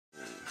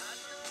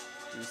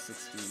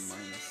360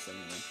 minus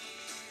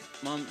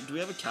 71. Mom, do we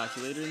have a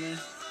calculator in there?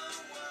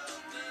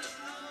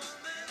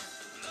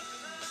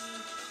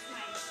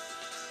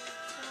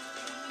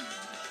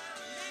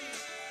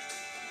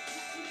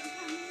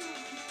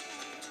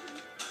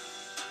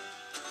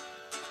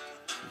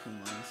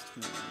 Minus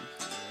 21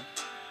 here.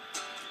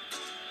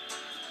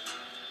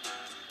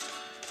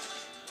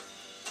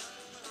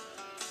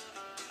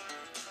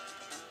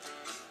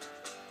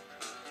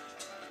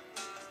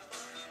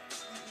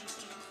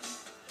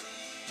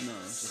 No,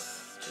 it's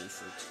just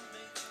basic.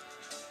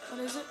 What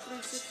is it?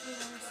 360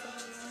 minus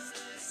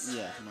 71?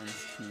 Yeah,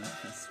 minus 21.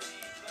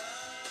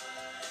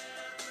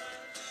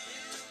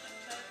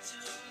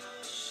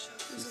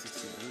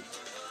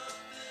 268.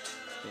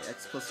 Okay, x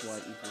plus y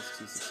equals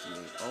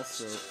 268.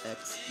 Also,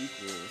 x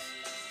equals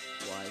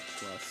y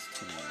plus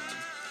 21.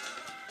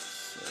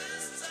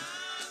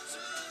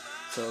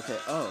 So okay,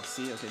 oh,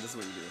 see, okay, this is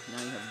what you do.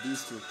 Now you have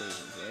these two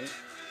equations, right?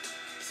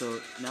 So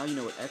now you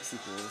know what x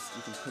equals,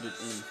 you can put it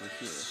in for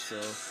here.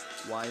 So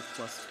y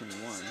plus 21,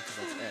 because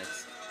that's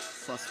x,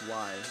 plus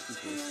y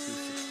equals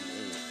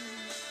 268.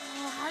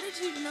 Oh, how did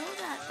you know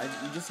that?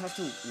 You just have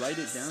to write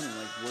it down and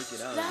like work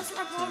it out. That's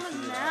my problem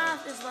with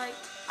math, is like,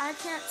 I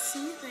can't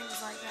see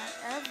things like that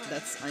ever.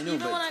 That's, I know,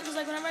 even but... because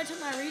like, whenever I took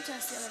my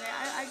retest the other day,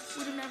 I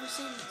would have never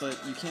seen it. But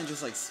you can't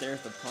just like stare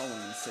at the problem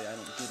and say, I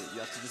don't get it. You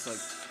have to just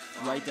like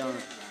write down...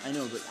 I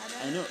know, but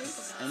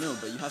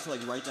you have to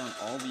like write down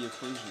all the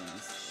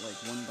equations, like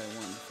one by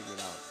one to figure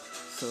it out.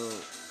 So,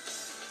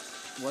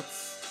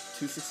 what's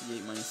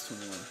 268 minus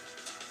 21?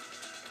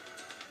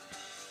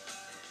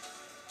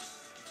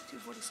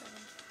 247.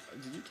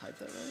 Did you type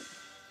that right?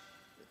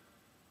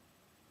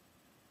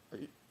 Are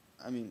you,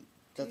 I mean,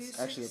 that's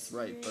actually, that's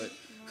right, but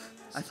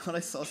I thought I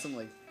saw some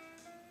like,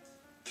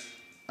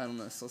 I don't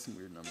know, I saw some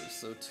weird numbers.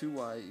 So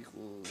 2y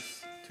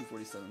equals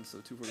 247, so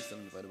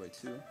 247 divided by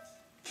 2.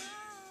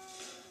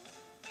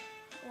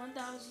 123.5.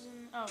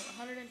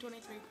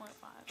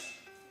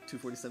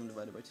 247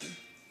 divided by 2?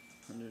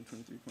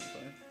 123.5.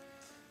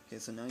 Okay,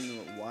 so now you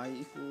know what y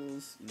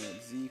equals, you know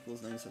what z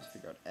equals, now you just have to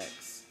figure out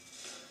x.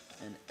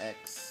 And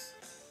x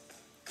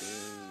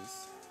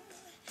is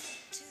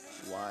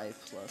y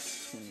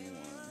plus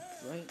 21,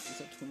 right? Is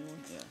that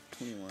 21? Yeah,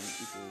 21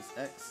 equals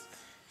x.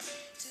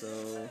 So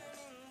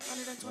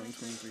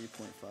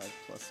 123.5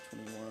 plus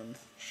 21.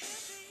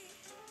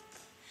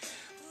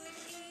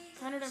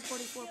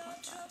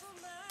 144.5.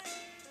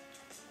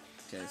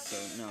 Okay, so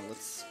now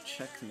let's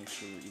check to make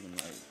sure we're even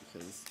right,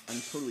 because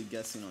I'm totally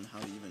guessing on how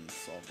to even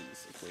solve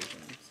these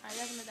equations. I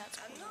definitely that's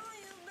cool.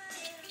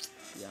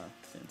 Yeah,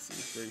 fancy.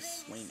 Very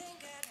swank.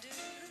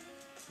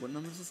 What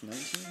number is this?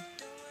 19?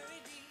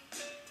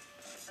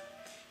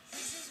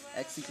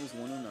 X equals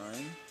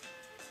 109.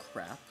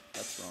 Crap,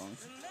 that's wrong.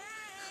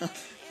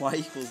 Y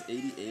equals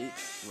 88.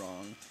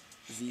 Wrong.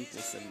 Z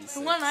equals 76.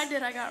 The one I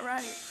did, I got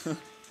right.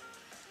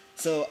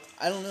 So,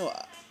 I don't know.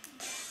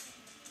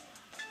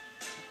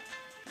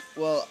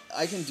 Well,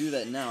 I can do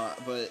that now,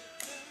 but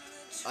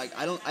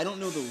I don't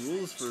know the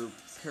rules for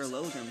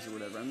parallelograms or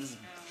whatever.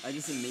 I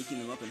just am making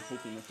them up and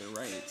hoping that they're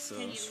right. So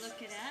can you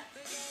look it up?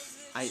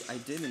 I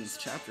did in this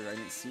chapter. I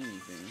didn't see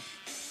anything.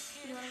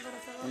 You want to go to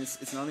Philip? And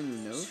it's not in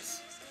your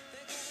notes.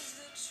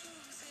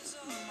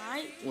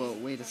 Might. Well,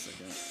 wait a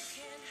second.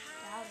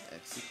 Doubt it.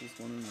 X equals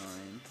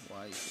 109.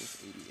 Y equals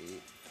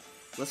 88.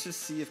 Let's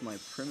just see if my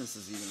premise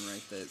is even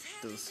right. That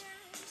those,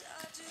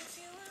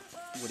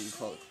 what do you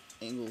call it,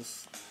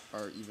 angles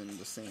are even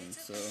the same.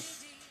 So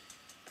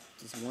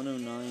does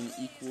 109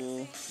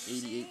 equal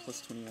 88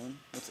 plus 21?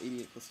 What's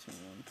 88 plus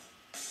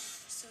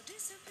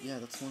 21? Yeah,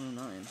 that's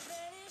 109.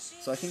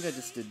 So I think I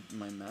just did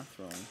my math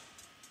wrong.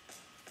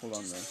 Hold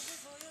on though.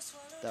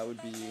 That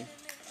would be...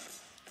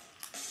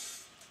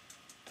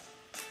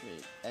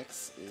 Wait,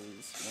 X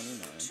is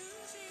 109.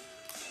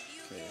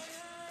 Okay.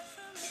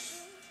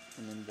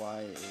 And then Y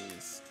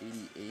is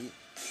 88.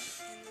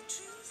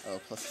 Oh,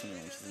 plus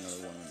 21, which is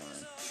another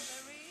 109.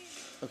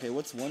 Okay,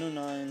 what's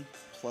 109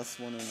 plus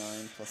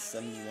 109 plus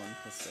 71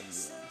 plus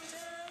 71?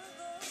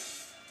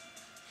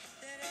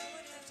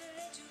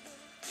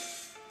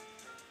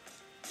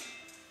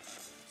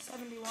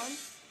 71.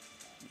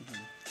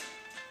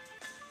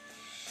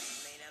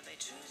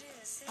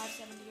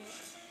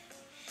 578.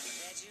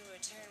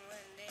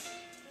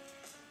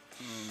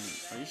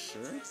 Are you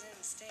sure?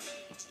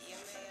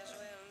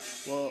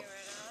 Well,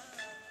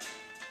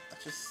 I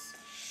just...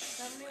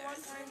 71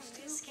 times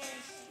 2 plus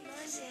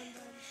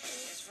 91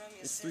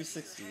 It's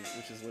 360,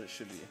 which is what it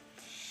should be.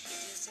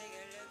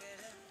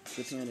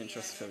 Good thing I didn't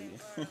trust Cody.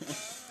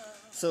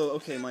 So,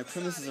 okay, my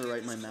premises are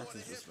right, my math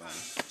is just wrong.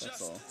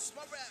 That's all.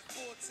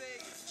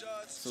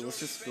 So let's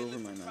just go over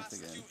my math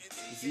again.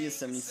 Z is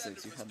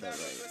 76, you had that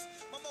right.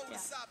 Yeah.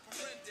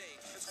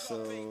 So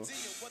So,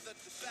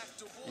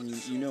 and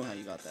you know how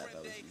you got that.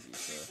 That was easy.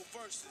 So,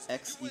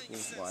 x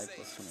equals y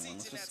plus 21.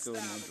 Let's just go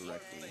more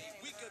directly.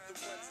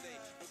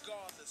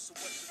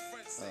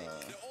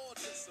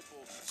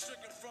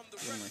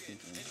 What am I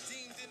thinking?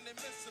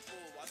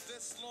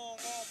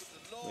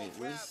 Wait,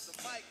 where's...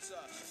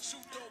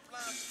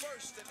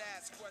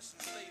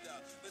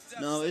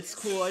 No, it's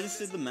cool. I just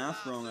did the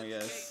math wrong, I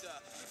guess.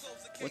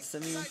 What's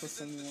 71 plus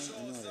 71? I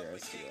know the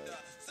rest of that.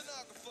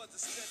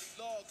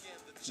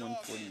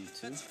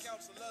 142.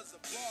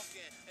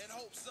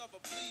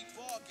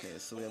 Okay,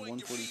 so we have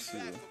 142.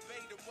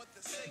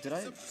 Did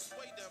I...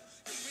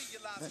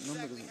 That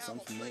number doesn't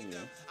sound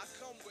familiar.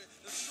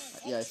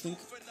 Yeah, I think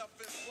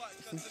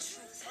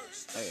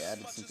I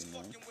added something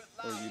wrong.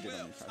 Or you did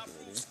on your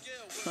calculator.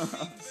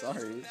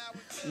 Sorry.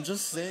 I'm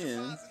just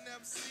saying.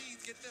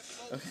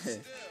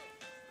 Okay.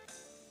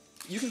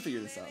 You can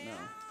figure this out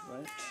now,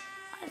 right?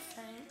 I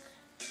think.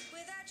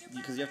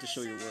 Because you have to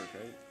show your work,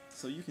 right?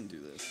 So you can do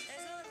this.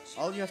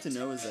 All you have to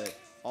know is that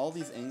all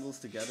these angles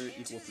together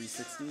equal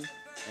 360,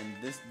 and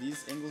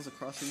these angles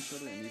across from each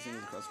other and these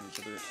angles across from each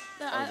other are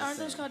the Aren't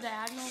same. those called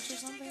diagonals or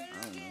something?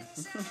 I don't know.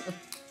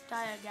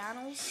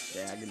 Diagonals?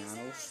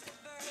 Diagonals?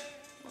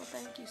 Well,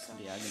 thank you so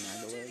much.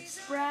 Diagonals?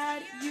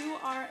 Brad, you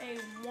are a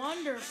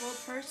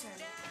wonderful person.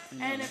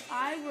 And if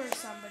I were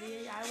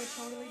somebody, I would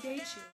totally date you.